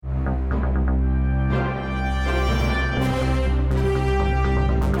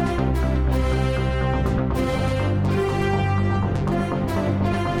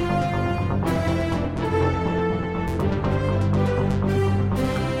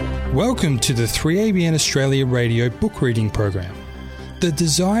Welcome to the 3ABN Australia radio book reading program. The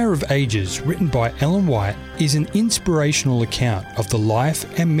Desire of Ages, written by Ellen White, is an inspirational account of the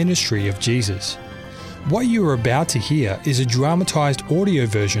life and ministry of Jesus. What you are about to hear is a dramatised audio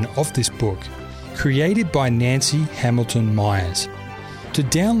version of this book, created by Nancy Hamilton Myers. To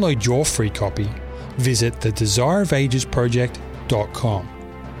download your free copy, visit thedesireofagesproject.com.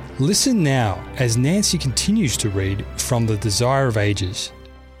 Listen now as Nancy continues to read from The Desire of Ages.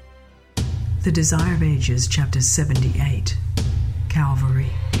 The Desire of Ages, chapter 78, Calvary.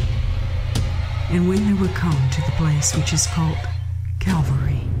 And when they were come to the place which is called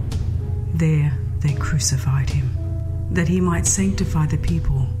Calvary, there they crucified him, that he might sanctify the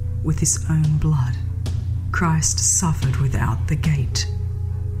people with his own blood. Christ suffered without the gate.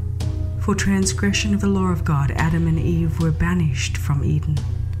 For transgression of the law of God, Adam and Eve were banished from Eden.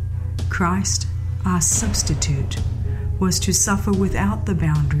 Christ, our substitute, was to suffer without the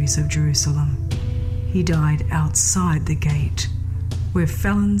boundaries of Jerusalem. He died outside the gate, where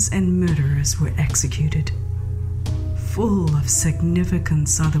felons and murderers were executed. Full of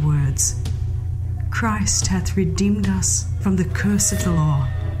significance are the words, Christ hath redeemed us from the curse of the law,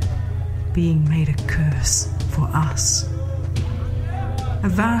 being made a curse for us. A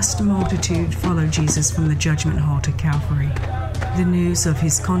vast multitude followed Jesus from the judgment hall to Calvary. The news of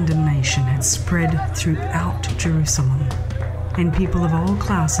his condemnation had spread throughout Jerusalem, and people of all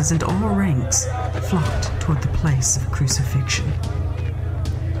classes and all ranks flocked toward the place of crucifixion.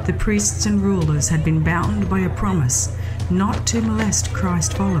 The priests and rulers had been bound by a promise not to molest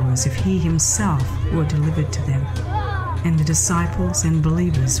Christ's followers if he himself were delivered to them, and the disciples and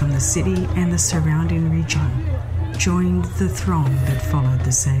believers from the city and the surrounding region joined the throng that followed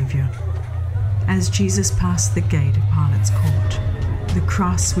the Savior. As Jesus passed the gate of Pilate's court, the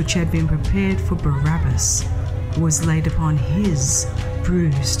cross which had been prepared for Barabbas was laid upon his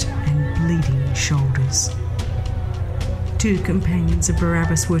bruised and bleeding shoulders. Two companions of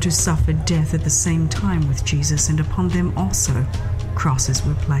Barabbas were to suffer death at the same time with Jesus, and upon them also crosses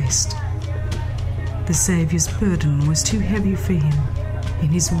were placed. The Saviour's burden was too heavy for him in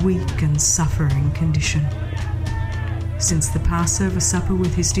his weak and suffering condition. Since the Passover supper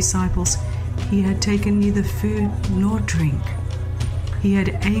with his disciples, he had taken neither food nor drink. He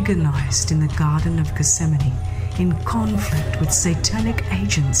had agonized in the Garden of Gethsemane in conflict with satanic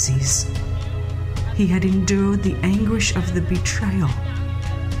agencies. He had endured the anguish of the betrayal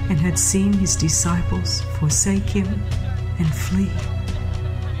and had seen his disciples forsake him and flee.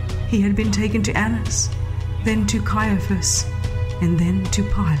 He had been taken to Annas, then to Caiaphas, and then to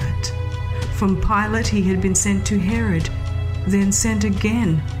Pilate. From Pilate he had been sent to Herod, then sent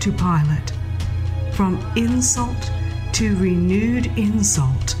again to Pilate. From insult to renewed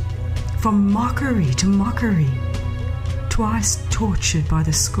insult, from mockery to mockery, twice tortured by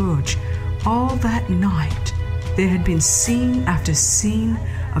the scourge. All that night there had been scene after scene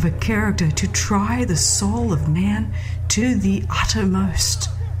of a character to try the soul of man to the uttermost.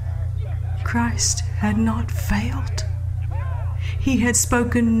 Christ had not failed. He had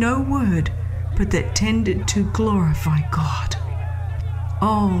spoken no word but that tended to glorify God.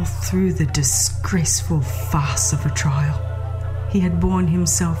 All through the disgraceful farce of a trial, he had borne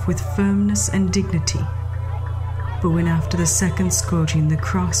himself with firmness and dignity. But when after the second scourging the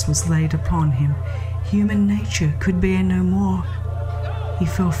cross was laid upon him, human nature could bear no more. He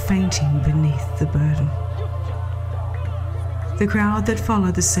fell fainting beneath the burden. The crowd that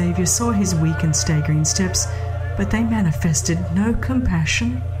followed the Saviour saw his weak and staggering steps, but they manifested no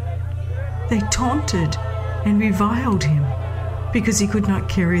compassion. They taunted and reviled him because he could not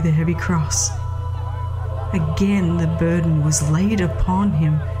carry the heavy cross. Again the burden was laid upon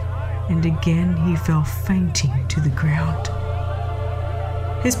him, and again he fell fainting to the ground.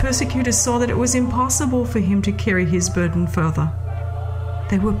 His persecutors saw that it was impossible for him to carry his burden further.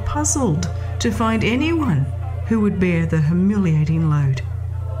 They were puzzled to find anyone who would bear the humiliating load.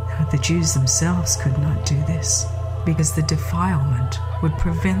 The Jews themselves could not do this, because the defilement would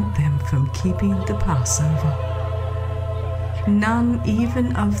prevent them from keeping the Passover. None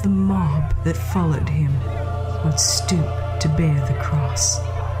even of the mob that followed him would stoop to bear the cross.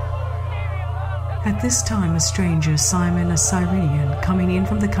 At this time, a stranger, Simon, a Cyrenian, coming in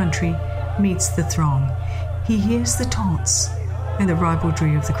from the country, meets the throng. He hears the taunts and the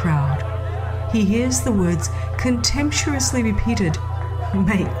ribaldry of the crowd. He hears the words contemptuously repeated,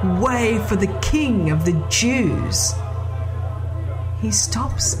 "Make way for the King of the Jews." He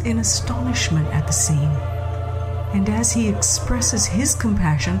stops in astonishment at the scene, and as he expresses his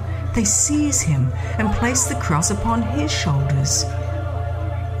compassion, they seize him and place the cross upon his shoulders.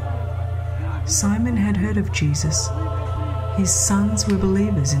 Simon had heard of Jesus His sons were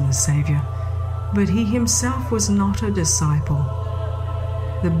believers in the Savior, but he himself was not a disciple.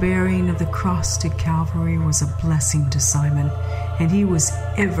 The bearing of the cross to Calvary was a blessing to Simon, and he was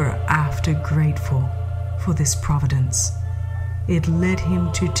ever after grateful for this providence. It led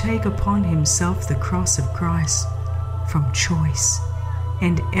him to take upon himself the cross of Christ from choice,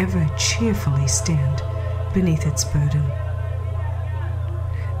 and ever cheerfully stand beneath its burden.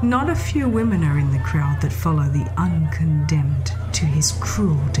 Not a few women are in the crowd that follow the uncondemned to his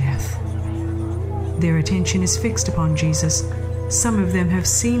cruel death. Their attention is fixed upon Jesus. Some of them have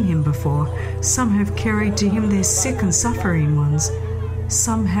seen him before. Some have carried to him their sick and suffering ones.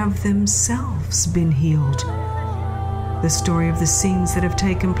 Some have themselves been healed. The story of the scenes that have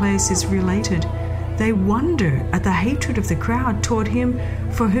taken place is related. They wonder at the hatred of the crowd toward him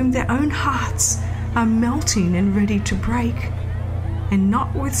for whom their own hearts are melting and ready to break. And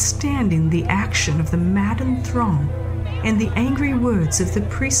notwithstanding the action of the maddened throng and the angry words of the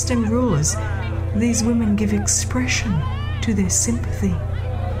priests and rulers, these women give expression to their sympathy.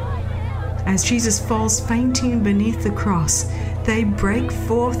 As Jesus falls fainting beneath the cross, they break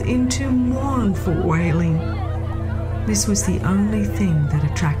forth into mournful wailing. This was the only thing that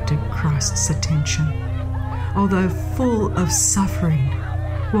attracted Christ's attention. Although full of suffering,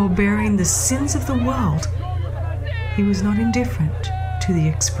 while bearing the sins of the world, he was not indifferent to the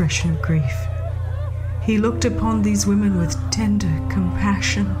expression of grief. He looked upon these women with tender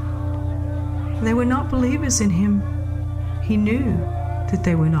compassion. They were not believers in him. He knew that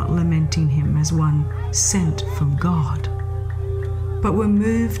they were not lamenting him as one sent from God, but were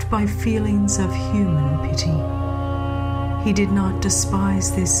moved by feelings of human pity. He did not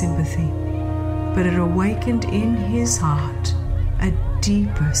despise their sympathy, but it awakened in his heart a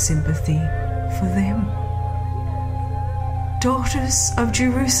deeper sympathy for them. "Daughters of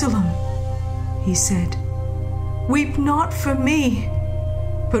Jerusalem," he said, "weep not for me,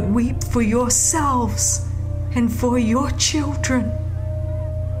 but weep for yourselves and for your children."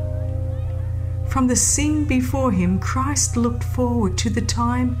 From the scene before him, Christ looked forward to the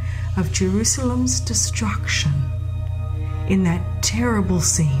time of Jerusalem's destruction. In that terrible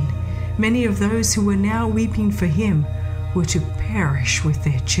scene, many of those who were now weeping for him were to perish with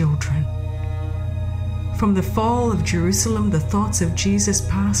their children. From the fall of Jerusalem, the thoughts of Jesus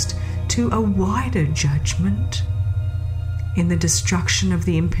passed to a wider judgment. In the destruction of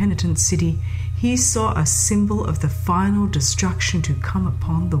the impenitent city, he saw a symbol of the final destruction to come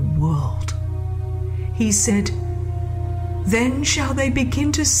upon the world. He said, "Then shall they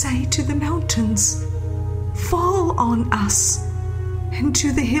begin to say to the mountains, 'Fall on us,' and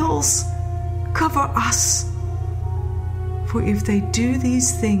to the hills, 'Cover us.' For if they do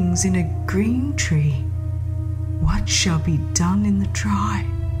these things in a green tree, what shall be done in the dry?"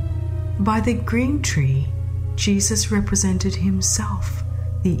 By the green tree, Jesus represented himself,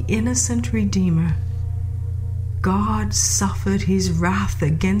 the innocent Redeemer. God suffered his wrath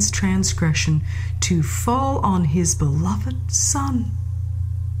against transgression to fall on his beloved Son.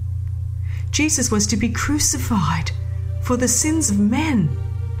 Jesus was to be crucified for the sins of men.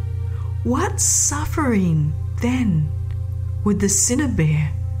 What suffering, then, would the sinner bear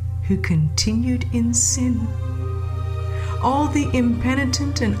who continued in sin? All the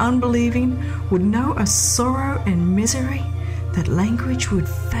impenitent and unbelieving would know a sorrow and misery that language would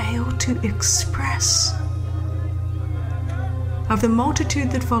fail to express. Of the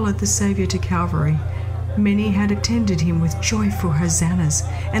multitude that followed the Savior to Calvary, many had attended him with joyful hosannas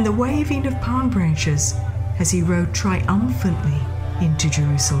and the waving of palm branches as he rode triumphantly into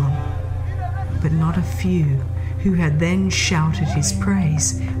Jerusalem. But not a few who had then shouted his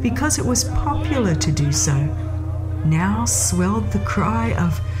praise because it was popular to do so, now swelled the cry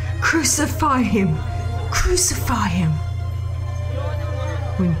of, "Crucify him! Crucify him!"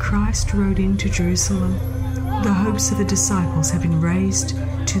 When Christ rode into Jerusalem, the hopes of the disciples had been raised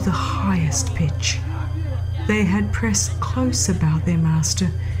to the highest pitch. They had pressed close about their master,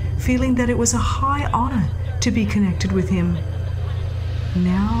 feeling that it was a high honor to be connected with him.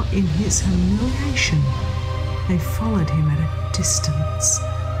 Now, in his humiliation, they followed him at a distance.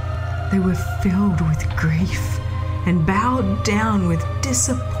 They were filled with grief and bowed down with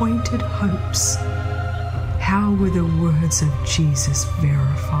disappointed hopes. How were the words of Jesus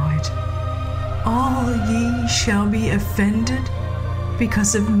verified? "All ye shall be offended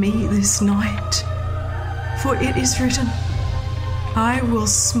because of me this night. For it is written, I will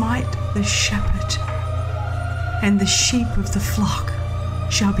smite the shepherd, and the sheep of the flock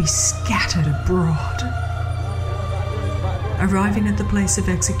shall be scattered abroad." Arriving at the place of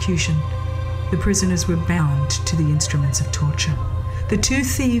execution, the prisoners were bound to the instruments of torture. The two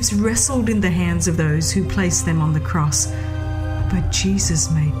thieves wrestled in the hands of those who placed them on the cross, But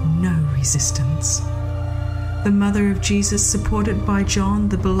Jesus made no resistance. The mother of Jesus, supported by John,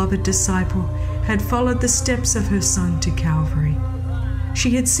 the beloved disciple, had followed the steps of her son to Calvary.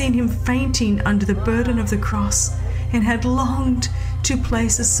 She had seen him fainting under the burden of the cross and had longed to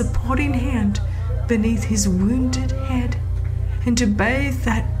place a supporting hand beneath his wounded head and to bathe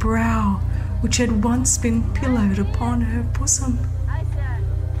that brow which had once been pillowed upon her bosom.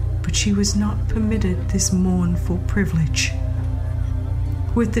 But she was not permitted this mournful privilege.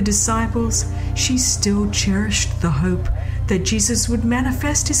 With the disciples, she still cherished the hope that Jesus would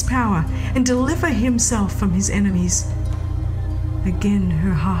manifest his power and deliver himself from his enemies. Again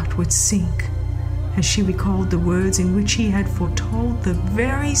her heart would sink as she recalled the words in which he had foretold the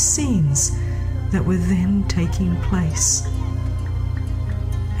very scenes that were then taking place.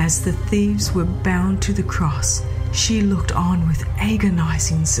 As the thieves were bound to the cross, she looked on with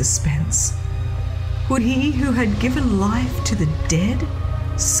agonizing suspense. Would he who had given life to the dead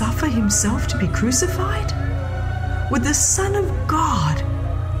suffer himself to be crucified? Would the Son of God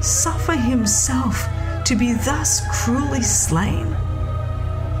suffer himself to be thus cruelly slain?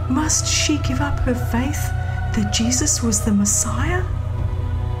 Must she give up her faith that Jesus was the Messiah?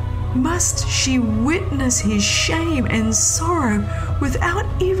 Must she witness his shame and sorrow without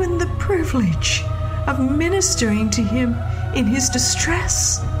even the privilege of ministering to him in his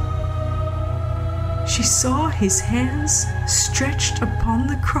distress? She saw his hands stretched upon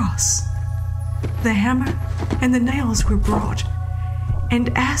the cross. The hammer and the nails were brought, and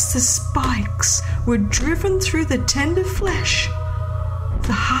as the spikes were driven through the tender flesh,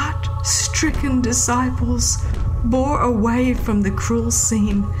 the heart-stricken disciples bore away from the cruel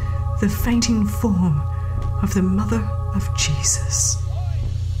scene the fainting form of the mother of Jesus.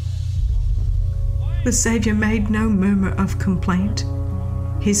 The Saviour made no murmur of complaint.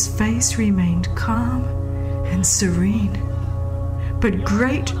 His face remained calm and serene, but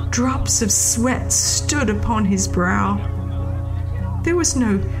great drops of sweat stood upon his brow. There was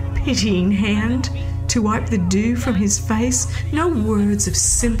no pitying hand to wipe the dew from his face, no words of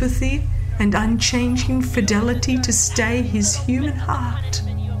sympathy and unchanging fidelity to stay his human heart.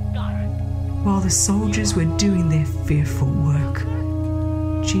 While the soldiers were doing their fearful work,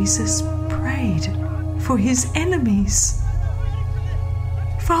 Jesus prayed for his enemies.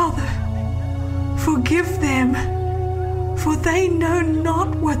 Father, forgive them, for they know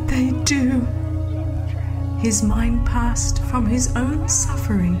not what they do. His mind passed from his own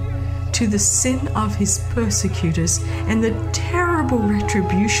suffering to the sin of his persecutors and the terrible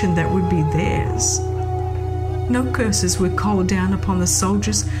retribution that would be theirs. No curses were called down upon the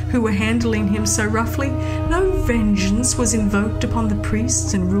soldiers who were handling him so roughly. No vengeance was invoked upon the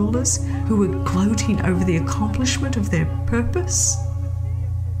priests and rulers who were gloating over the accomplishment of their purpose.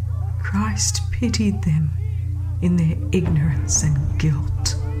 Christ pitied them in their ignorance and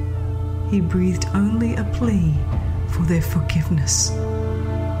guilt. He breathed only a plea for their forgiveness,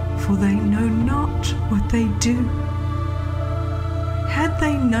 for they know not what they do. Had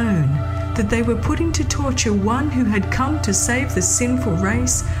they known that they were putting to torture one who had come to save the sinful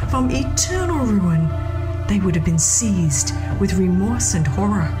race from eternal ruin, they would have been seized with remorse and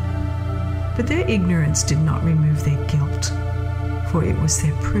horror. But their ignorance did not remove their guilt, for it was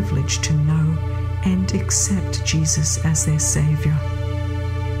their privilege to know and accept Jesus as their Saviour.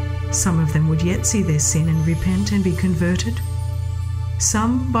 Some of them would yet see their sin and repent and be converted.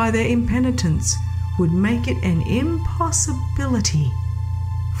 Some, by their impenitence, would make it an impossibility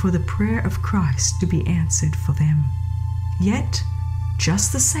for the prayer of Christ to be answered for them. Yet,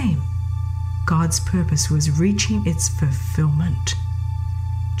 just the same, God's purpose was reaching its fulfillment.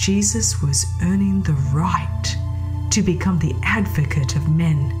 Jesus was earning the right to become the advocate of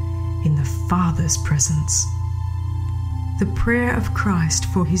men in the Father's presence. The prayer of Christ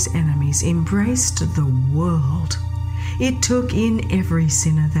for his enemies embraced the world. It took in every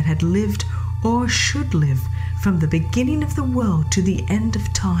sinner that had lived or should live from the beginning of the world to the end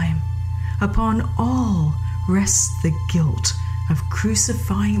of time. Upon all rests the guilt of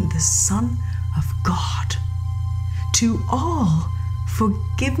crucifying the Son of God. To all,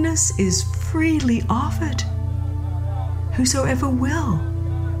 forgiveness is freely offered. Whosoever will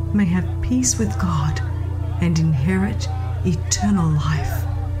may have peace with God and inherit eternal life.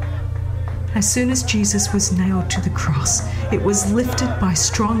 As soon as Jesus was nailed to the cross, it was lifted by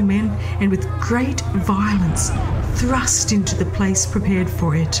strong men and with great violence thrust into the place prepared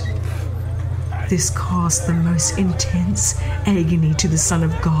for it. This caused the most intense agony to the Son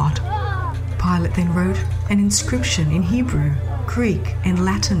of God. Pilate then wrote an inscription in Hebrew, Greek, and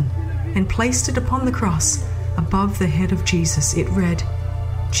Latin and placed it upon the cross above the head of Jesus. It read,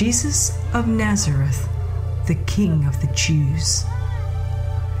 "Jesus of Nazareth, the King of the Jews.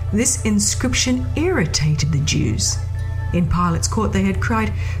 This inscription irritated the Jews. In Pilate's court they had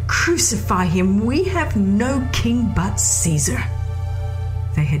cried, "Crucify him! We have no king but Caesar."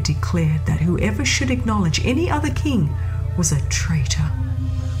 They had declared that whoever should acknowledge any other king was a traitor.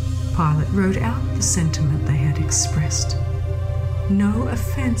 Pilate wrote out the sentiment they had expressed. No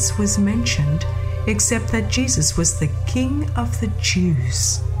offense was mentioned except that Jesus was the King of the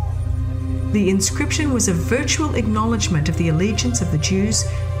Jews. The inscription was a virtual acknowledgement of the allegiance of the Jews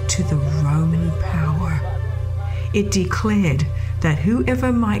to the Roman power. It declared that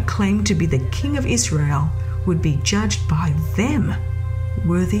whoever might claim to be the King of Israel would be judged by them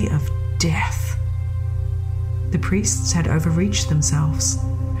worthy of death. The priests had overreached themselves.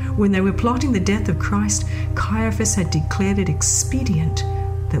 When they were plotting the death of Christ, Caiaphas had declared it expedient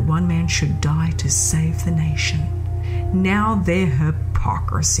that one man should die to save the nation. Now their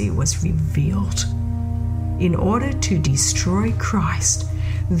hypocrisy was revealed. In order to destroy Christ,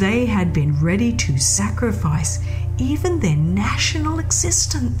 they had been ready to sacrifice even their national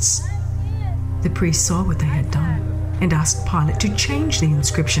existence. The priests saw what they had done and asked Pilate to change the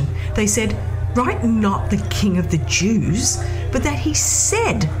inscription. They said, "Write not the King of the Jews, but that he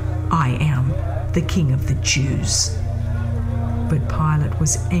said, 'I am the King of the Jews.'" But Pilate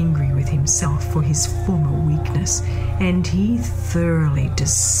was angry with himself for his former weakness, and he thoroughly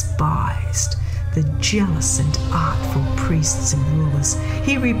despised the jealous and artful priests and rulers.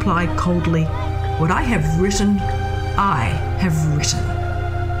 He replied coldly, "What I have written, I have written."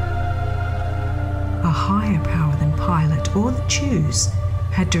 A higher power than Pilate or the Jews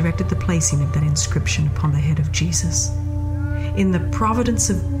had directed the placing of that inscription upon the head of Jesus. In the providence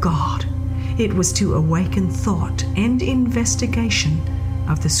of God, it was to awaken thought and investigation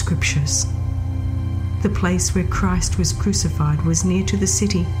of the Scriptures. The place where Christ was crucified was near to the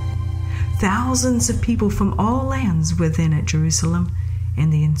city. Thousands of people from all lands were then at Jerusalem,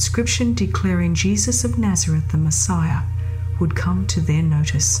 and the inscription declaring Jesus of Nazareth the Messiah would come to their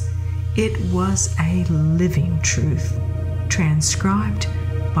notice. It was a living truth, transcribed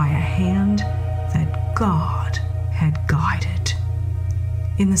by a hand that God had guided.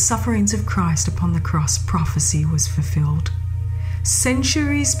 In the sufferings of Christ upon the cross, prophecy was fulfilled.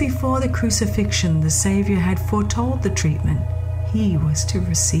 Centuries before the crucifixion, the Savior had foretold the treatment he was to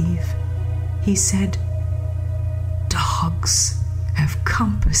receive. He said, "Dogs have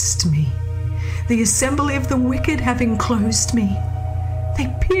compassed me. The assembly of the wicked have enclosed me.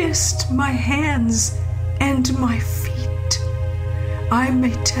 They pierced my hands and my feet. I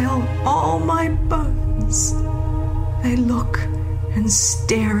may tell all my bones. They look and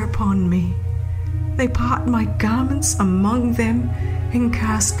stare upon me. They part my garments among them and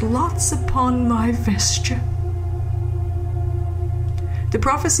cast lots upon my vesture." The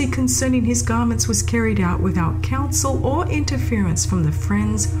prophecy concerning his garments was carried out without counsel or interference from the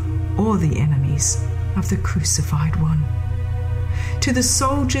friends or the enemies of the crucified one. To the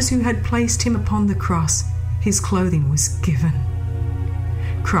soldiers who had placed him upon the cross, his clothing was given.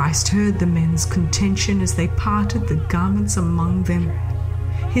 Christ heard the men's contention as they parted the garments among them.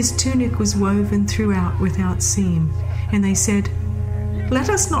 His tunic was woven throughout without seam, and they said, "Let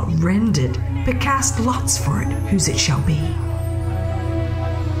us not rend it, but cast lots for it, whose it shall be."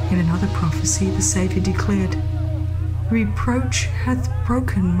 In another prophecy, the Saviour declared, "Reproach hath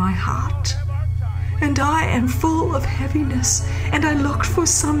broken my heart, and I am full of heaviness, and I looked for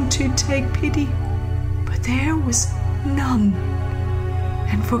some to take pity, but there was none,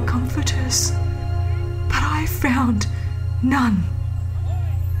 and for comforters, but I found none.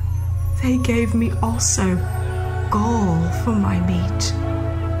 They gave me also gall for my meat,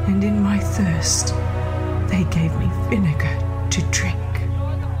 and in my thirst they gave me vinegar to drink."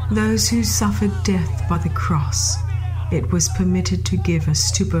 Those who suffered death by the cross, it was permitted to give a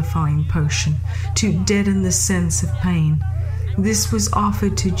stupefying potion to deaden the sense of pain. This was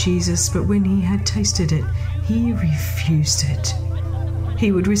offered to Jesus, but when he had tasted it, he refused it.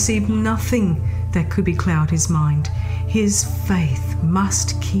 He would receive nothing that could becloud his mind. His faith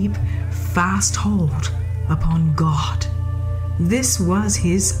must keep fast hold upon God. This was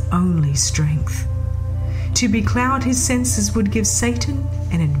his only strength. To becloud his senses would give Satan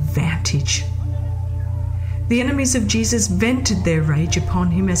an advantage. The enemies of Jesus vented their rage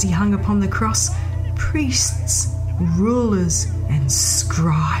upon him as he hung upon the cross. Priests, rulers, and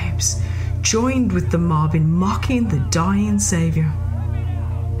scribes joined with the mob in mocking the dying Savior.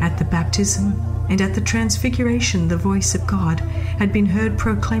 At the baptism and at the transfiguration, the voice of God had been heard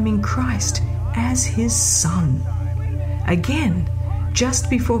proclaiming Christ as his Son. Again, just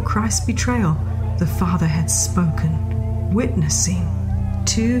before Christ's betrayal, the Father had spoken, witnessing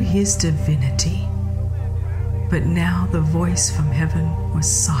to his divinity. But now the voice from heaven was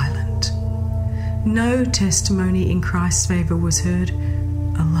silent. No testimony in Christ's favour was heard.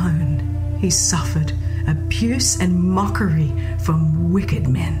 Alone he suffered abuse and mockery from wicked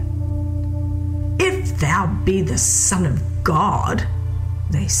men. "If thou be the Son of God,"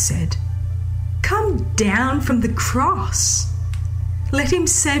 they said, "come down from the cross. Let him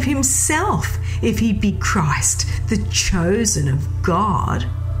save himself if he be Christ, the chosen of God."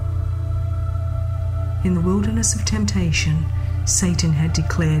 In the wilderness of temptation, Satan had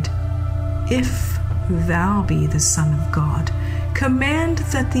declared, "If thou be the Son of God, command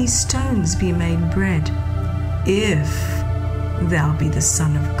that these stones be made bread. If thou be the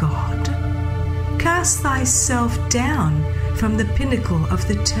Son of God, cast thyself down from the pinnacle of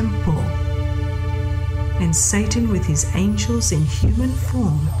the temple." And Satan, with his angels in human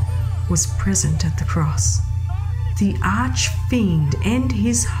form, was present at the cross. The arch-fiend and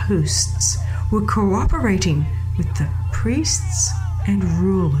his hosts were cooperating with the priests and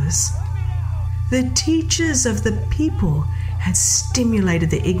rulers. The teachers of the people had stimulated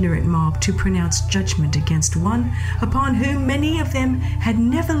the ignorant mob to pronounce judgment against one upon whom many of them had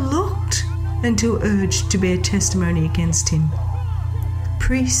never looked until urged to bear testimony against him.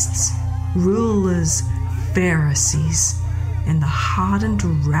 Priests, rulers, Pharisees, and the hardened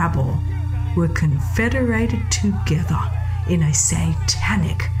rabble were confederated together in a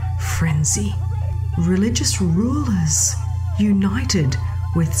satanic frenzy. Religious rulers united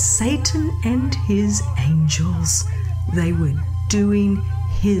with Satan and his angels. They were doing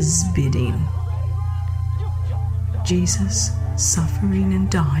his bidding. Jesus, suffering and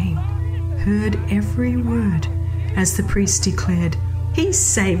dying, heard every word as the priest declared, "He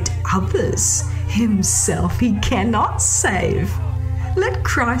saved others. Himself he cannot save. Let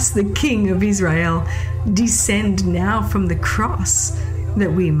Christ, the King of Israel, descend now from the cross,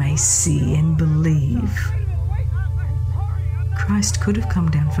 that we may see and believe." Christ could have come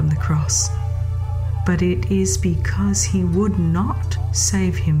down from the cross, but it is because he would not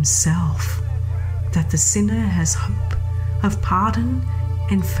save himself that the sinner has hope of pardon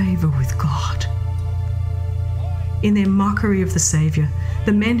and favour with God. In their mockery of the Saviour,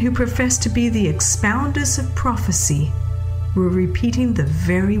 the men who professed to be the expounders of prophecy were repeating the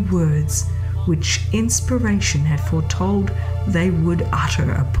very words which inspiration had foretold they would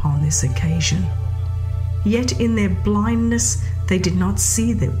utter upon this occasion. Yet in their blindness they did not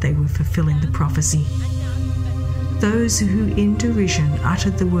see that they were fulfilling the prophecy. Those who in derision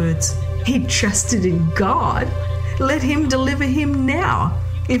uttered the words, "He trusted in God. Let him deliver him now,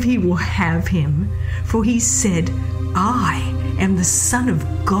 if he will have him. For he said, I am the Son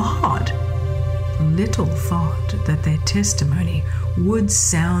of God," little thought that their testimony would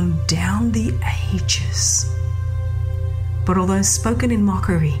sound down the ages. But although spoken in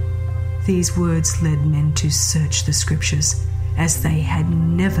mockery, these words led men to search the Scriptures as they had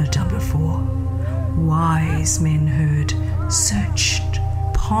never done before. Wise men heard, searched,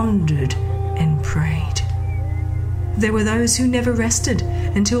 pondered, and prayed. There were those who never rested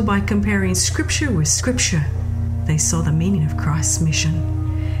until, by comparing Scripture with Scripture, they saw the meaning of Christ's mission.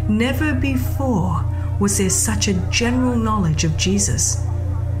 Never before was there such a general knowledge of Jesus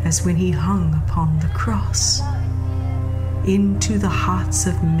as when he hung upon the cross. Into the hearts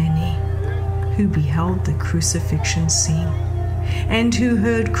of many who beheld the crucifixion scene and who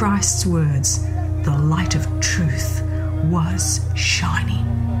heard Christ's words, the light of truth was shining.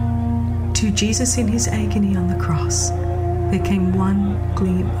 To Jesus in his agony on the cross, there came one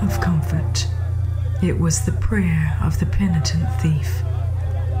gleam of comfort. It was the prayer of the penitent thief.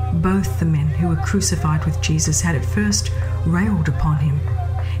 Both the men who were crucified with Jesus had at first railed upon him,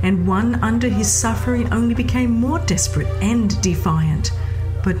 and one under his suffering only became more desperate and defiant,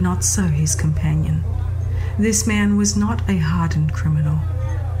 but not so his companion. This man was not a hardened criminal.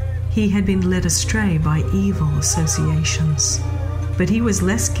 He had been led astray by evil associations, but he was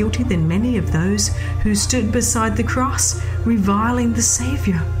less guilty than many of those who stood beside the cross, reviling the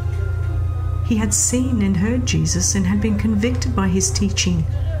Saviour. He had seen and heard Jesus and had been convicted by his teaching,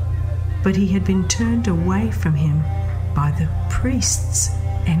 but he had been turned away from him by the priests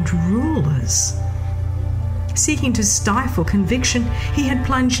and rulers. Seeking to stifle conviction, he had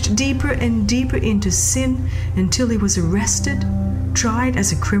plunged deeper and deeper into sin until he was arrested, tried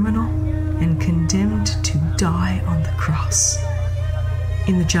as a criminal, and condemned to die on the cross.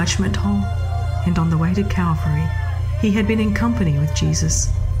 In the judgment hall and on the way to Calvary, he had been in company with Jesus.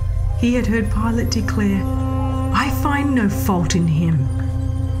 He had heard Pilate declare, "I find no fault in him."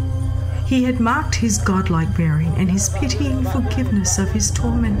 He had marked his godlike bearing and his pitying forgiveness of his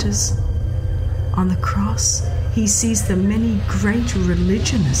tormentors. On the cross, he sees the many great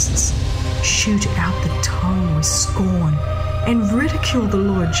religionists shoot out the tongue with scorn and ridicule the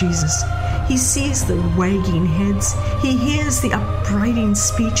Lord Jesus. He sees the wagging heads. He hears the upbraiding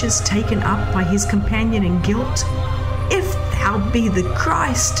speeches taken up by his companion in guilt. If thou be the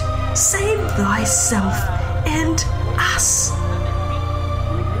Christ, save thyself and us.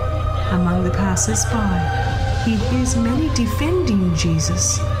 Among the passers-by, he hears many defending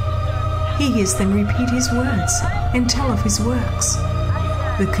Jesus. He hears them repeat his words and tell of his works.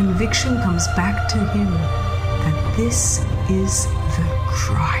 The conviction comes back to him that this is the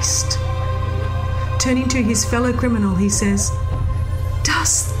Christ. Turning to his fellow criminal, he says,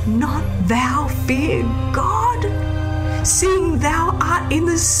 "Dost not thou fear God, seeing thou art in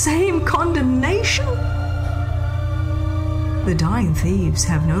the same condemnation?" The dying thieves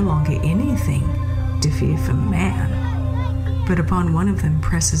have no longer anything to fear from man, but upon one of them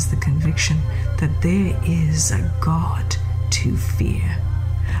presses the conviction that there is a God to fear,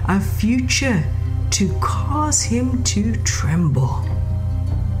 a future to cause him to tremble.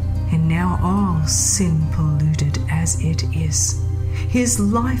 And now, all sin polluted as it is, his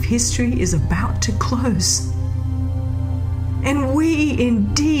life history is about to close. And we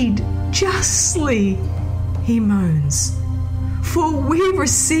indeed justly, he moans, for we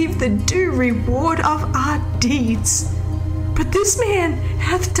receive the due reward of our deeds. But this man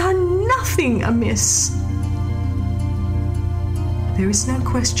hath done nothing amiss. There is no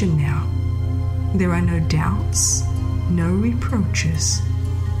question now. There are no doubts, no reproaches.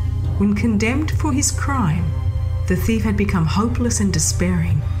 When condemned for his crime, the thief had become hopeless and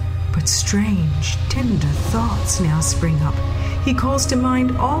despairing, but strange, tender thoughts now spring up. He calls to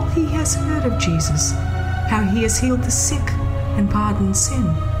mind all he has heard of Jesus, how he has healed the sick and pardoned sin.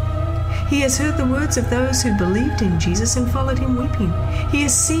 He has heard the words of those who believed in Jesus and followed him weeping. He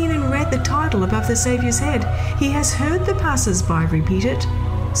has seen and read the title above the Saviour's head. He has heard the passers-by repeat it,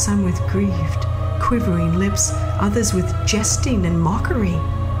 some with grieved, quivering lips, others with jesting and mockery.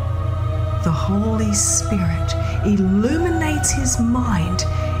 The Holy Spirit illuminates his mind,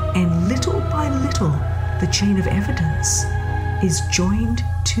 and little by little the chain of evidence is joined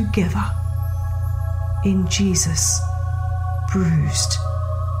together. In Jesus, bruised,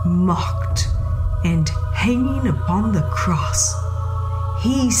 mocked, and hanging upon the cross,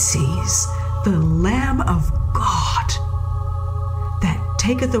 he sees the Lamb of God that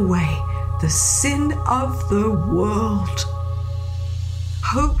taketh away the sin of the world.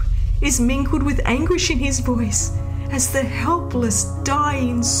 Hope is mingled with anguish in his voice as the helpless,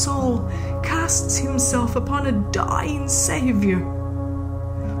 dying soul casts himself upon a dying Saviour.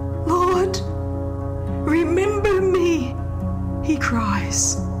 "Lord, remember me," he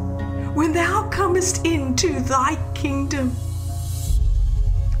cries, "when thou comest into thy kingdom."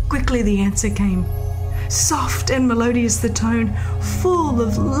 Quickly the answer came. Soft and melodious the tone, full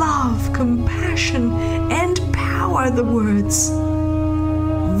of love, compassion, and power the words.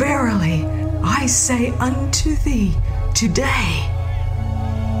 "Verily, I say unto thee, today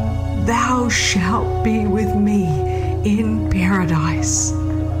thou shalt be with me in paradise."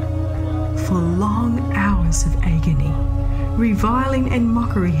 For long hours of agony, reviling and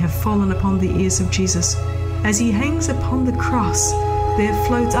mockery have fallen upon the ears of Jesus. As he hangs upon the cross, there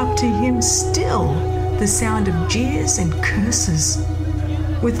floats up to him still the sound of jeers and curses.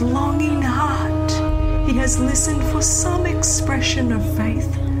 With longing heart, he has listened for some expression of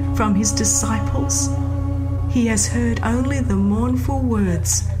faith from his disciples. He has heard only the mournful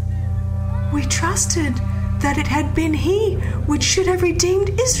words, "We trusted that it had been he which should have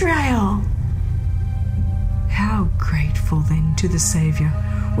redeemed Israel." How grateful then to the Saviour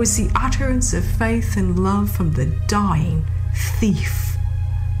was the utterance of faith and love from the dying thief.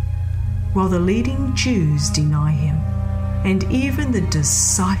 While the leading Jews deny him, and even the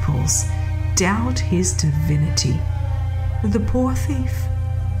disciples doubt his divinity, the poor thief,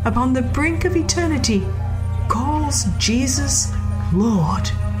 upon the brink of eternity, calls Jesus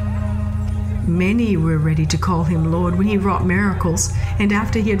Lord. Many were ready to call him Lord when he wrought miracles and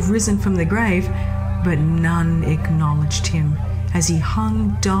after he had risen from the grave, but none acknowledged him as he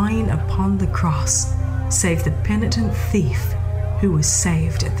hung dying upon the cross, save the penitent thief who was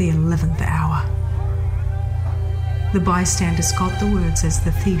saved at the 11th hour. The bystanders caught the words as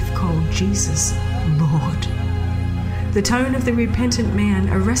the thief called Jesus Lord. The tone of the repentant man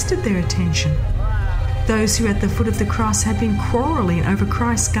arrested their attention. Those who at the foot of the cross had been quarrelling over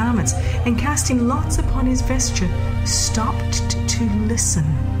Christ's garments and casting lots upon his vesture stopped to listen.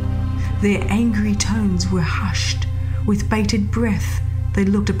 Their angry tones were hushed. With bated breath, they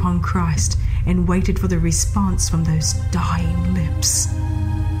looked upon Christ and waited for the response from those dying lips.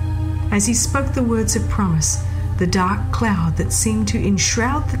 As he spoke the words of promise, The dark cloud that seemed to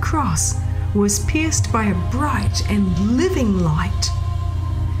enshroud the cross was pierced by a bright and living light.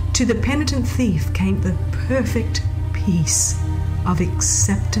 To the penitent thief came the perfect peace of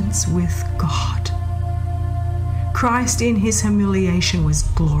acceptance with God. Christ in his humiliation was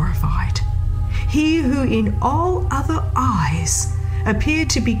glorified. He who in all other eyes appeared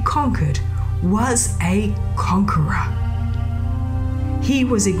to be conquered was a conqueror. He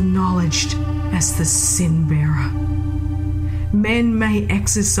was acknowledged as the sin bearer. Men may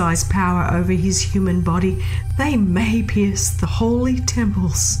exercise power over his human body. They may pierce the holy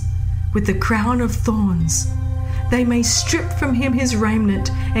temples with the crown of thorns. They may strip from him his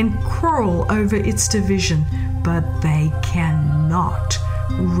raiment and quarrel over its division, but they cannot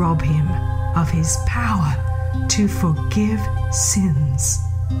rob him of his power to forgive sins.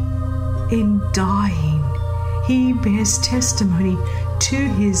 In dying, he bears testimony to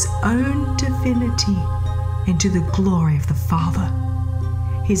his own divinity and to the glory of the Father.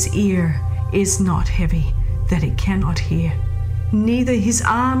 His ear is not heavy that it cannot hear, neither his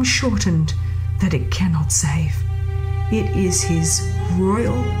arm shortened that it cannot save. It is his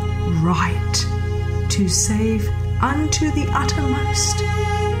royal right to save unto the uttermost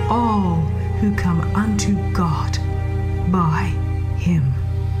all who come unto God by him.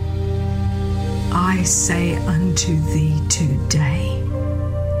 I say unto thee today,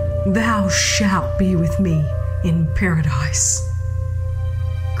 thou shalt be with me in paradise.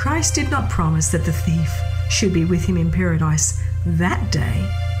 Christ did not promise that the thief should be with him in paradise that day.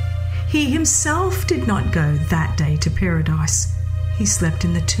 He himself did not go that day to paradise. He slept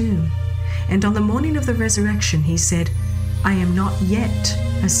in the tomb. And on the morning of the resurrection, he said, I am not yet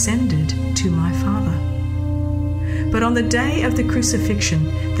ascended to my Father. But on the day of the crucifixion,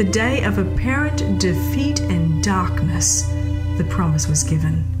 the day of apparent defeat and darkness, the promise was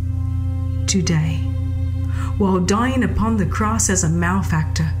given. Today, while dying upon the cross as a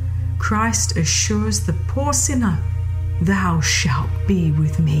malefactor, Christ assures the poor sinner, thou shalt be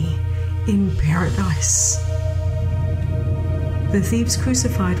with me in paradise. The thieves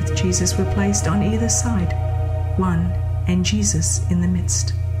crucified with Jesus were placed on either side, one and Jesus in the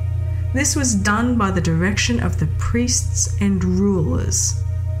midst. This was done by the direction of the priests and rulers.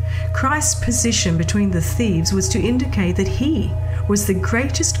 Christ's position between the thieves was to indicate that he was the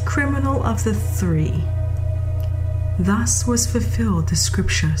greatest criminal of the three. Thus was fulfilled the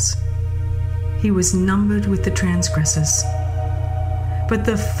scriptures. He was numbered with the transgressors. But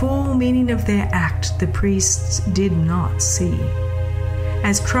the full meaning of their act the priests did not see.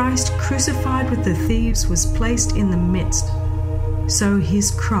 As Christ crucified with the thieves was placed in the midst, so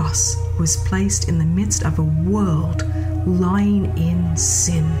his cross was placed in the midst of a world lying in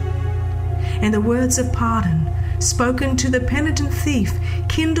sin. And the words of pardon spoken to the penitent thief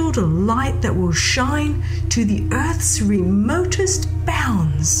kindled a light that will shine to the earth's remotest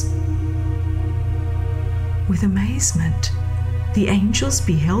bounds. With amazement, the angels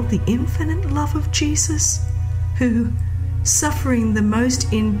beheld the infinite love of Jesus, who, suffering the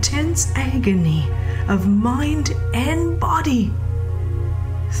most intense agony of mind and body,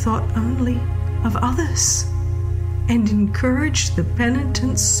 thought only of others and encouraged the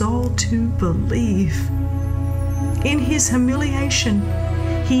penitent soul to believe. In his humiliation,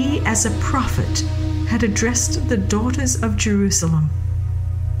 he, as a prophet, had addressed the daughters of Jerusalem.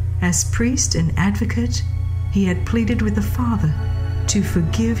 As priest and advocate, he had pleaded with the Father to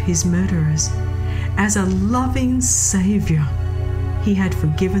forgive his murderers. As a loving Savior, he had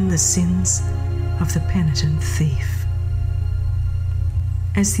forgiven the sins of the penitent thief.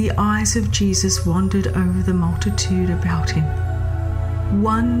 As the eyes of Jesus wandered over the multitude about him,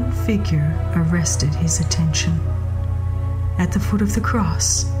 one figure arrested his attention. At the foot of the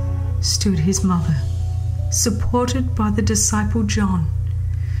cross stood his mother, supported by the disciple John.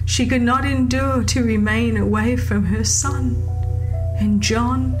 She could not endure to remain away from her son, and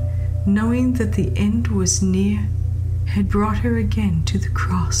John, knowing that the end was near, had brought her again to the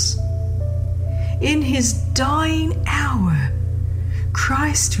cross. In his dying hour,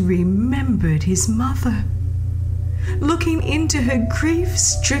 Christ remembered his mother. Looking into her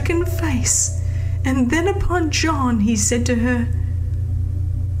grief-stricken face, and then upon John, he said to her,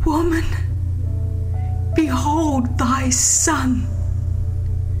 Woman, behold thy son.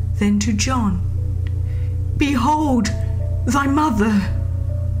 Then to John, Behold thy mother.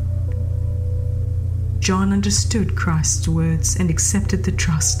 John understood Christ's words and accepted the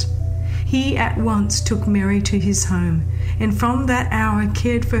trust. He at once took Mary to his home, and from that hour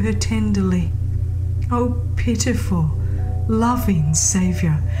cared for her tenderly. Oh, pitiful, loving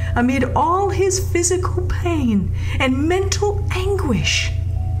Savior, amid all his physical pain and mental anguish,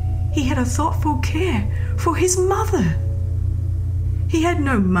 he had a thoughtful care for his mother. He had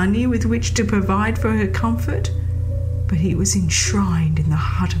no money with which to provide for her comfort, but he was enshrined in the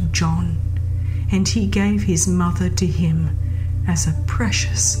heart of John, and he gave his mother to him as a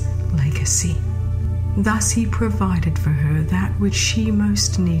precious legacy. Thus he provided for her that which she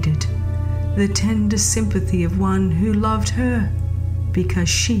most needed, the tender sympathy of one who loved her because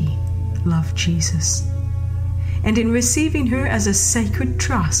she loved Jesus. And in receiving her as a sacred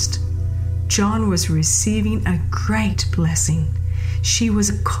trust, John was receiving a great blessing. She was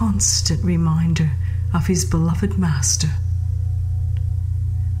a constant reminder of his beloved Master.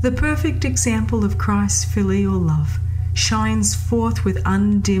 The perfect example of Christ's filial love shines forth with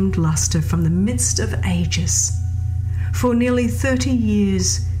undimmed luster from the midst of ages. For nearly 30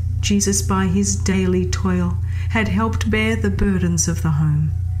 years, Jesus, by his daily toil, had helped bear the burdens of the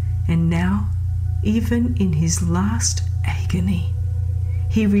home, and now, even in his last agony,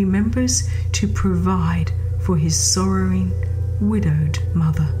 he remembers to provide for his sorrowing, widowed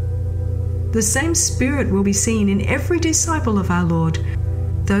mother. The same spirit will be seen in every disciple of our Lord.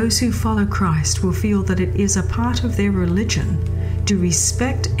 Those who follow Christ will feel that it is a part of their religion to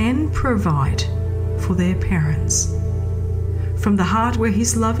respect and provide for their parents. From the heart where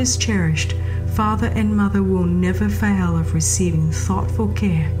his love is cherished, father and mother will never fail of receiving thoughtful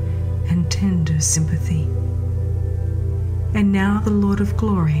care and tender sympathy. And now the Lord of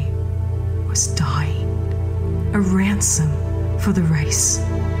glory was dying, a ransom for the race.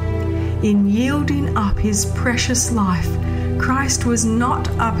 In yielding up his precious life, Christ was not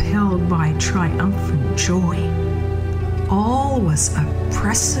upheld by triumphant joy. All was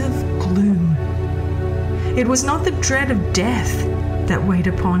oppressive gloom. It was not the dread of death that weighed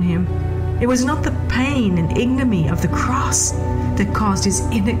upon him. It was not the pain and ignominy of the cross that caused his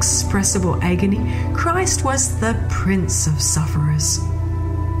inexpressible agony. Christ was the Prince of sufferers.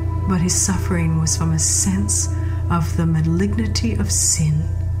 But his suffering was from a sense of the malignity of sin,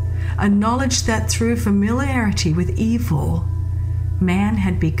 a knowledge that through familiarity with evil, man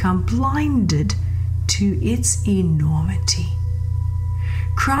had become blinded to its enormity.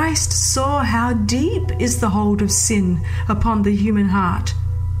 Christ saw how deep is the hold of sin upon the human heart,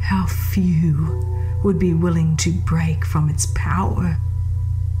 how few would be willing to break from its power.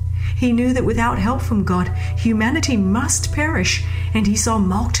 He knew that without help from God, humanity must perish, and he saw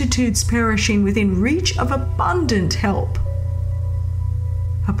multitudes perishing within reach of abundant help.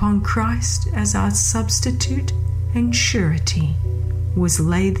 Upon Christ as our substitute and surety was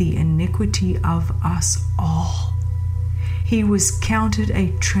laid the iniquity of us all. He was counted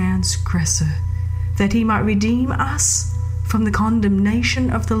a transgressor, that he might redeem us from the condemnation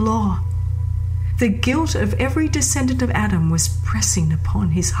of the law. The guilt of every descendant of Adam was pressing upon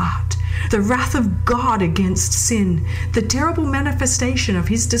his heart. The wrath of God against sin, the terrible manifestation of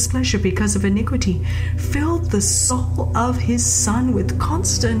his displeasure because of iniquity, filled the soul of his Son with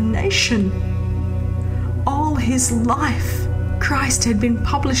consternation. All his life, Christ had been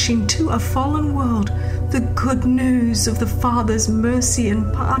publishing to a fallen world the good news of the Father's mercy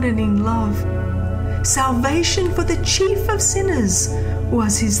and pardoning love. Salvation for the chief of sinners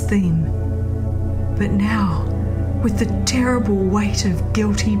was his theme. But now, with the terrible weight of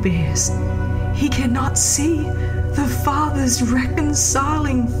guilt he bears, he cannot see the Father's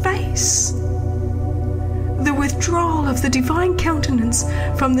reconciling face. The withdrawal of the divine countenance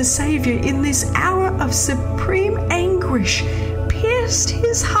from the Savior in this hour of supreme anguish pierced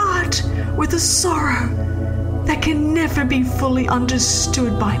his heart with a sorrow that can never be fully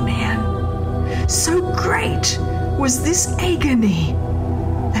understood by man. So great was this agony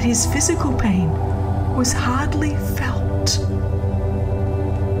that his physical pain was hardly felt.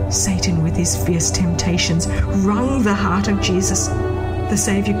 Satan, with his fierce temptations, wrung the heart of Jesus. The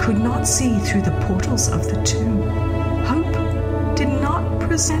Savior could not see through the portals of the tomb. Hope did not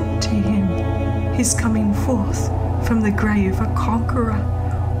present to him his coming forth from the grave a conqueror,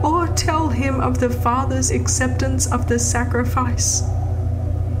 or tell him of the Father's acceptance of the sacrifice.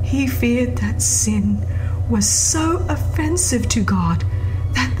 He feared that sin was so offensive to God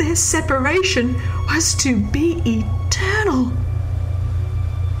that their separation was to be eternal.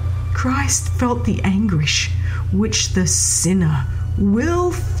 Christ felt the anguish which the sinner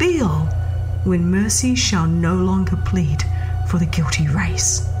will feel when mercy shall no longer plead for the guilty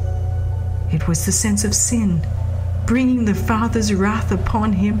race. It was the sense of sin, bringing the Father's wrath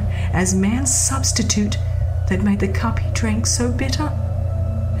upon him as man's substitute, that made the cup he drank so bitter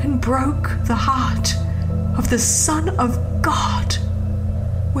and broke the heart of the Son of God.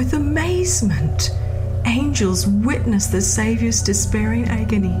 With amazement, angels witnessed the Saviour's despairing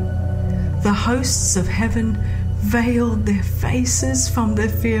agony. The hosts of heaven veiled their faces from the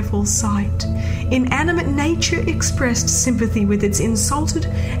fearful sight. Inanimate nature expressed sympathy with its insulted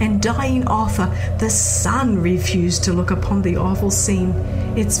and dying author. The sun refused to look upon the awful scene.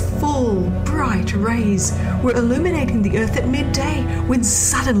 Its full, bright rays were illuminating the earth at midday, when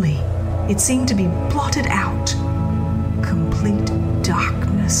suddenly it seemed to be blotted out. Complete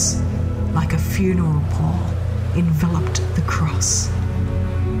darkness, like a funeral pall, enveloped the cross.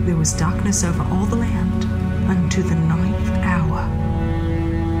 There was darkness over all the land unto the 9th hour.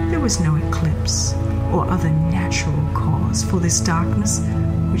 There was no eclipse or other natural cause for this darkness,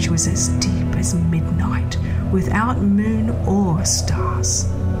 which was as deep as midnight, without moon or stars.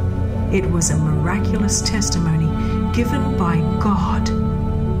 It was a miraculous testimony given by God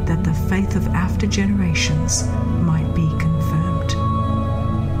that the faith of after generations might be confirmed.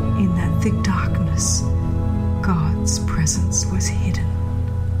 In that thick darkness, God's presence was hidden.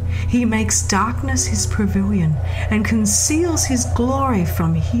 He makes darkness his pavilion and conceals his glory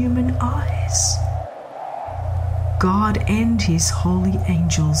from human eyes. God and his holy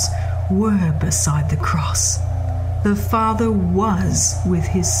angels were beside the cross. The Father was with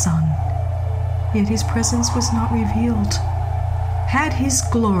his Son, yet his presence was not revealed. Had his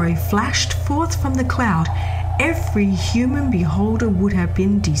glory flashed forth from the cloud, every human beholder would have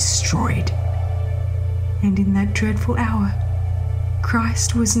been destroyed. And in that dreadful hour,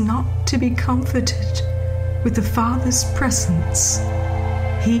 Christ was not to be comforted with the Father's presence.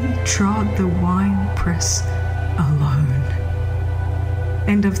 He trod the winepress alone.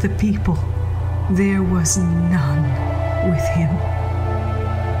 And of the people, there was none with him.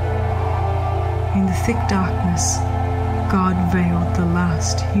 In the thick darkness, God veiled the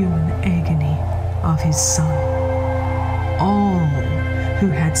last human agony of his Son. All who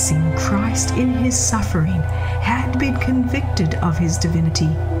had seen Christ in his suffering had been convicted of his divinity.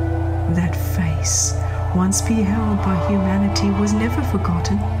 That face, once beheld by humanity, was never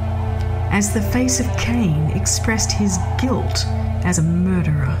forgotten. As the face of Cain expressed his guilt as a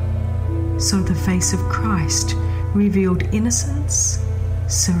murderer, so the face of Christ revealed innocence,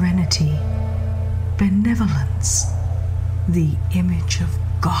 serenity, benevolence, the image of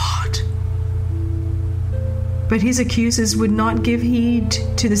God. But his accusers would not give heed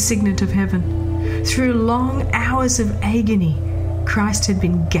to the signet of heaven. Through long hours of agony, Christ had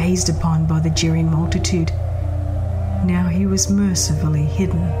been gazed upon by the jeering multitude. Now he was mercifully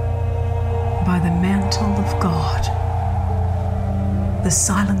hidden by the mantle of God. The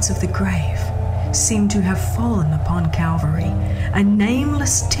silence of the grave seemed to have fallen upon Calvary. A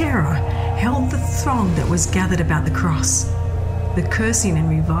nameless terror held the throng that was gathered about the cross. The cursing and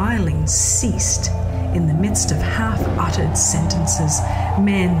reviling ceased. In the midst of half-uttered sentences,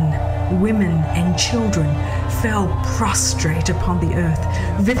 men, women, and children fell prostrate upon the earth.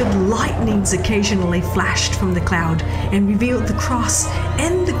 Vivid lightnings occasionally flashed from the cloud and revealed the cross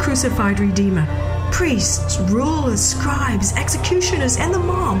and the crucified Redeemer. Priests, rulers, scribes, executioners, and the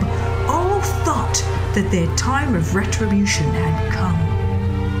mob all thought that their time of retribution had come.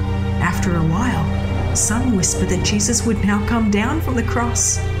 After a while, some whispered that Jesus would now come down from the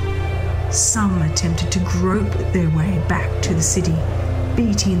cross. Some attempted to grope their way back to the city,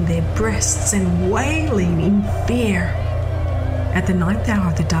 beating their breasts and wailing in fear. At the 9th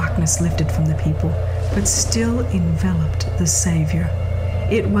hour, the darkness lifted from the people, but still enveloped the Savior.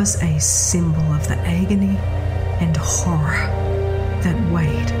 It was a symbol of the agony and horror that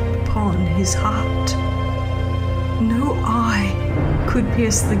weighed upon his heart. No eye could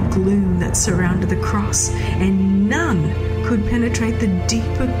pierce the gloom that surrounded the cross, and none could penetrate the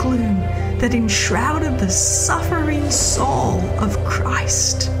deeper gloom that enshrouded the suffering soul of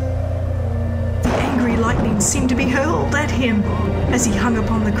Christ. The angry lightning seemed to be hurled at him as he hung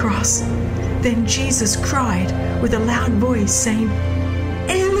upon the cross. Then Jesus cried with a loud voice, saying,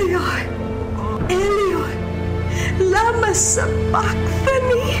 "Eloi, Eloi, lama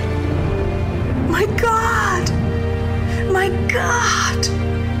sabachthani? My God,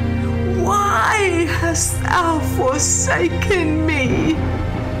 why hast thou forsaken me?"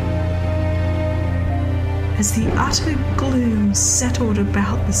 As the utter gloom settled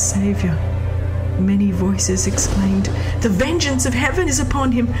about the Savior, many voices exclaimed, "The vengeance of heaven is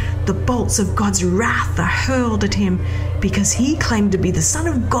upon him. The bolts of God's wrath are hurled at him, because he claimed to be the Son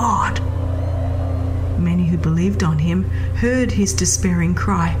of God." Many who believed on him heard his despairing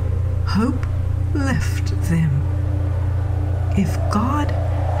cry. Hope left them. If God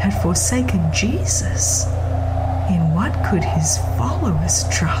had forsaken Jesus, in what could his followers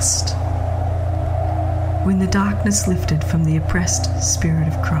trust? When the darkness lifted from the oppressed spirit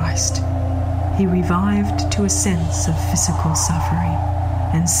of Christ, he revived to a sense of physical suffering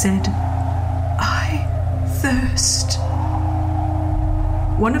and said, "I thirst."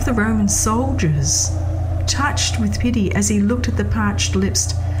 One of the Roman soldiers, touched with pity as he looked at the parched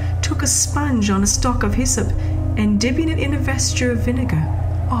lips, took a sponge on a stalk of hyssop and, dipping it in a vesture of vinegar,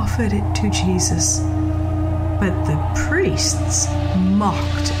 offered it to Jesus. But the priests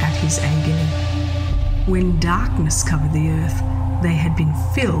mocked at his agony. When darkness covered the earth, they had been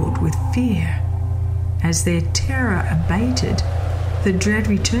filled with fear. As their terror abated, the dread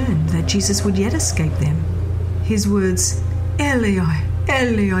returned that Jesus would yet escape them. His words, "Eloi,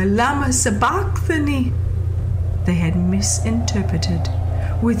 Eloi, lama sabachthani," they had misinterpreted.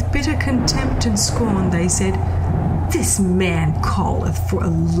 With bitter contempt and scorn, they said, "This man calleth for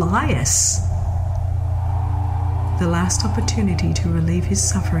Elias." The last opportunity to relieve his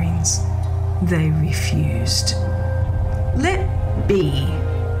sufferings, they refused. "Let be,"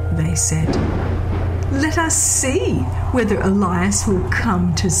 they said. "Let us see whether Elias will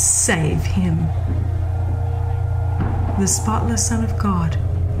come to save him." The spotless Son of God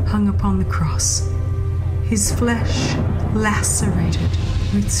hung upon the cross, his flesh lacerated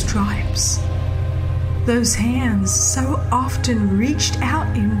with stripes. Those hands so often reached out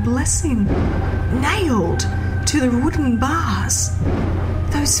in blessing, nailed to the wooden bars.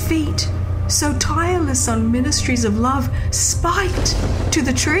 Those feet, so tireless on ministries of love, spiked to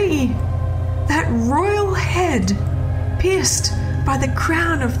the tree. That royal head, pierced by the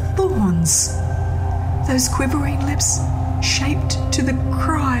crown of thorns. Those quivering lips, shaped to the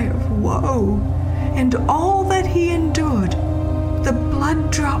cry of woe, and all that he endured, the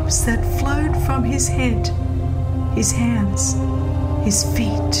blood drops that flowed from his head, his hands, his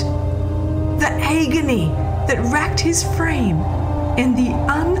feet, the agony that racked his frame, and the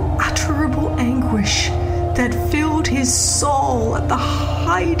unutterable anguish that filled his soul at the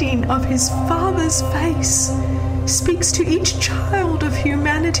hiding of his Father's face, speaks to each child of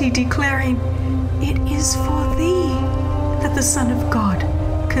humanity, declaring, "It is for thee that the Son of God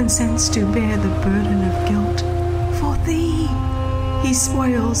consents to bear the burden of guilt. For thee he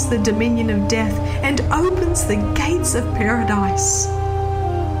spoils the dominion of death and opens the gates of paradise.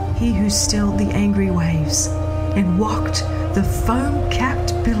 He who stilled the angry waves and walked the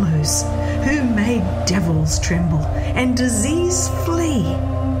foam-capped billows, who made devils tremble and disease flee,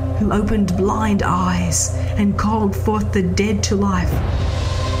 who opened blind eyes and called forth the dead to life,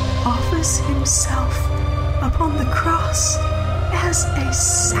 offers himself upon the cross as a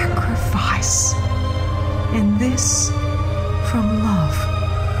sacrifice, and this from love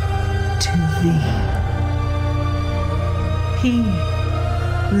to thee." He,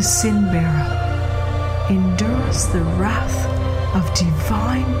 the sin-bearer, endures the wrath of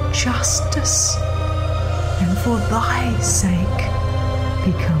divine justice, and for thy sake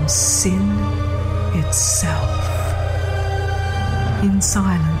becomes sin itself. In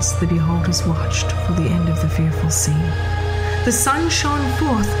silence the beholders watched for the end of the fearful scene. The sun shone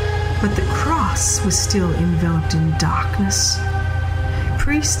forth, but the cross was still enveloped in darkness.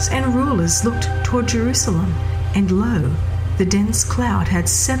 Priests and rulers looked toward Jerusalem, and lo, the dense cloud had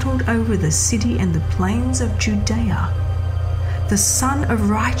settled over the city and the plains of Judea. The Sun of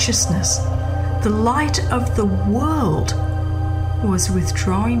Righteousness, the light of the world, was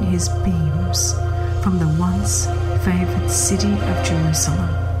withdrawing his beams from the once favored city of Jerusalem.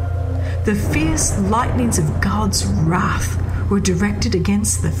 The fierce lightnings of God's wrath were directed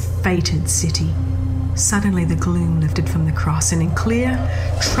against the fated city. Suddenly the gloom lifted from the cross, and in clear,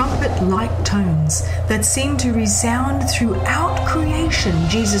 trumpet-like tones that seemed to resound throughout creation,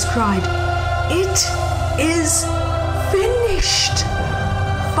 Jesus cried, "It is finished!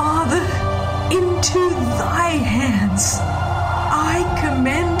 Father, into thy hands I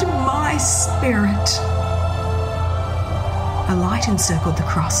commend my spirit." A light encircled the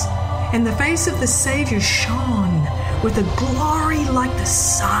cross, and the face of the Savior shone with a glory like the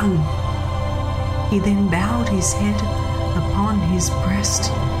sun. He then bowed his head upon his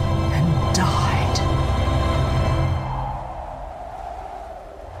breast and died.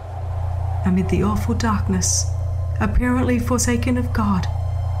 Amid the awful darkness, apparently forsaken of God,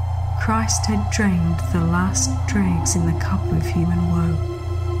 Christ had drained the last dregs in the cup of human woe.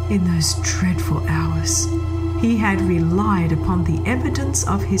 In those dreadful hours, he had relied upon the evidence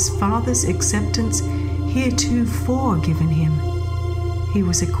of his Father's acceptance heretofore given him. He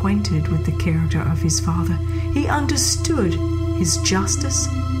was acquainted with the character of his Father. He understood his justice,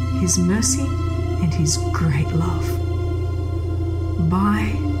 his mercy, and his great love.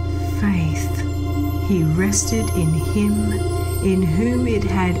 By faith, he rested in him in whom it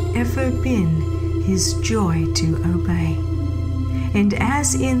had ever been his joy to obey. And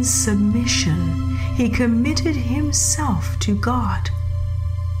as in submission, he committed himself to God.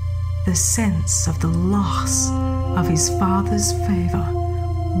 the sense of the loss of his father's favour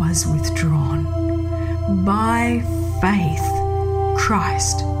was withdrawn. By faith,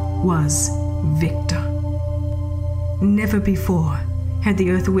 Christ was victor. Never before had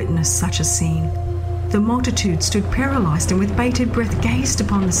the earth witnessed such a scene. The multitude stood paralysed and with bated breath gazed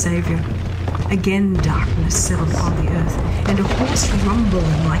upon the Saviour. Again darkness settled upon the earth, and a hoarse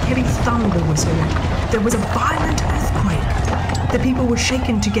rumbling like heavy thunder was heard. There was a violent earthquake. The people were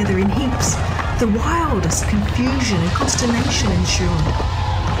shaken together in heaps. The wildest confusion and consternation ensued.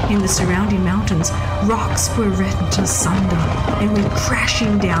 In the surrounding mountains, rocks were rent asunder and went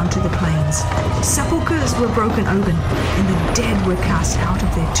crashing down to the plains. Sepulchres were broken open, and the dead were cast out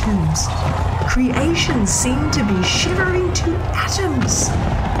of their tombs. Creation seemed to be shivering to atoms.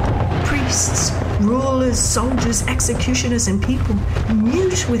 Priests, rulers, soldiers, executioners, and people,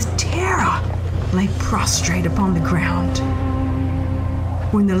 mute with terror, lay prostrate upon the ground.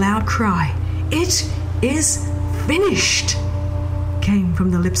 When the loud cry, "It is finished," came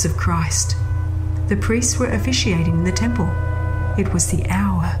from the lips of Christ, the priests were officiating in the temple. It was the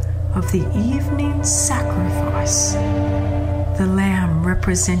hour of the evening sacrifice. The lamb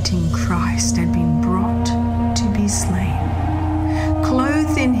representing Christ had been brought to be slain.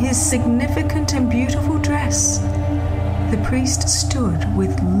 Clothed in his significant and beautiful dress, the priest stood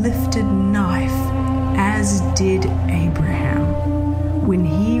with lifted knife, as did Abraham when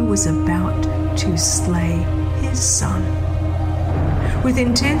he was about to slay his son. With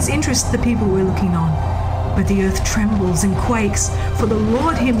intense interest the people were looking on, but the earth trembles and quakes, for the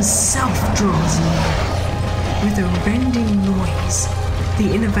Lord himself draws near. With a rending noise,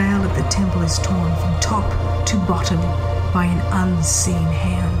 the inner veil of the temple is torn from top to bottom by an unseen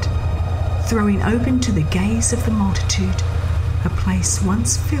hand, throwing open to the gaze of the multitude a place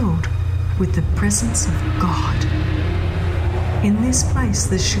once filled with the presence of God. In this place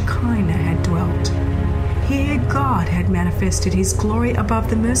the Shekinah had dwelt. Here God had manifested his glory above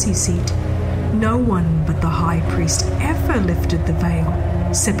the mercy seat. No one but the high priest ever lifted the veil,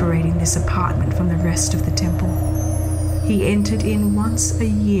 separating this apartment from the rest of the temple. He entered in once a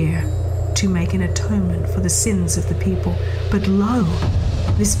year to make an atonement for the sins of the people. But lo,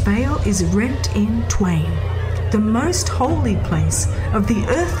 this veil is rent in twain. The most holy place of the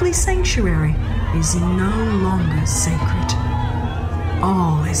earthly sanctuary is no longer sacred.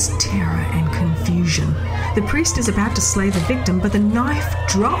 All is terror and confusion. The priest is about to slay the victim, but the knife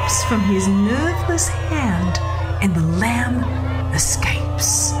drops from his nerveless hand and the lamb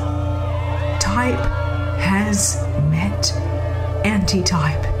escapes. Type has met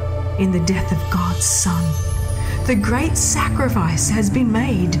antitype in the death of God's Son. The great sacrifice has been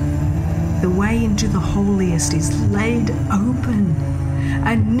made. The way into the holiest is laid open.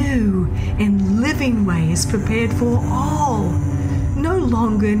 A new and living way is prepared for all. No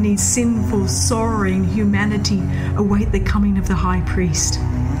longer needs sinful, sorrowing humanity await the coming of the high priest.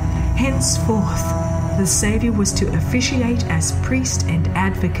 Henceforth, the Saviour was to officiate as priest and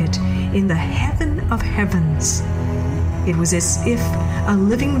advocate in the heaven of heavens. It was as if a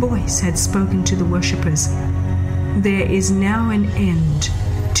living voice had spoken to the worshippers. There is now an end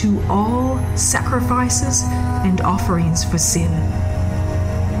to all sacrifices and offerings for sin.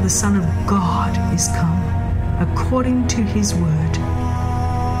 The Son of God is come, according to his word.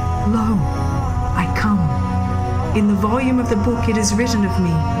 Lo, I come. In the volume of the book it is written of me,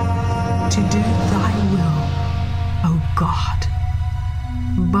 to do thy will, O God.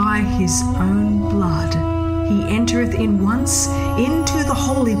 By his own blood he entereth in once into the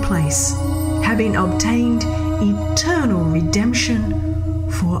holy place, having obtained eternal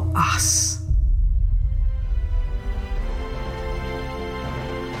redemption for us.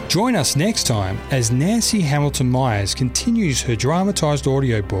 Join us next time as Nancy Hamilton Myers continues her dramatised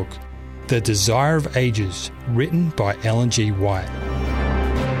audiobook, The Desire of Ages, written by Ellen G. White.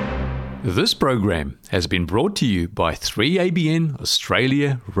 This program has been brought to you by 3ABN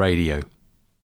Australia Radio.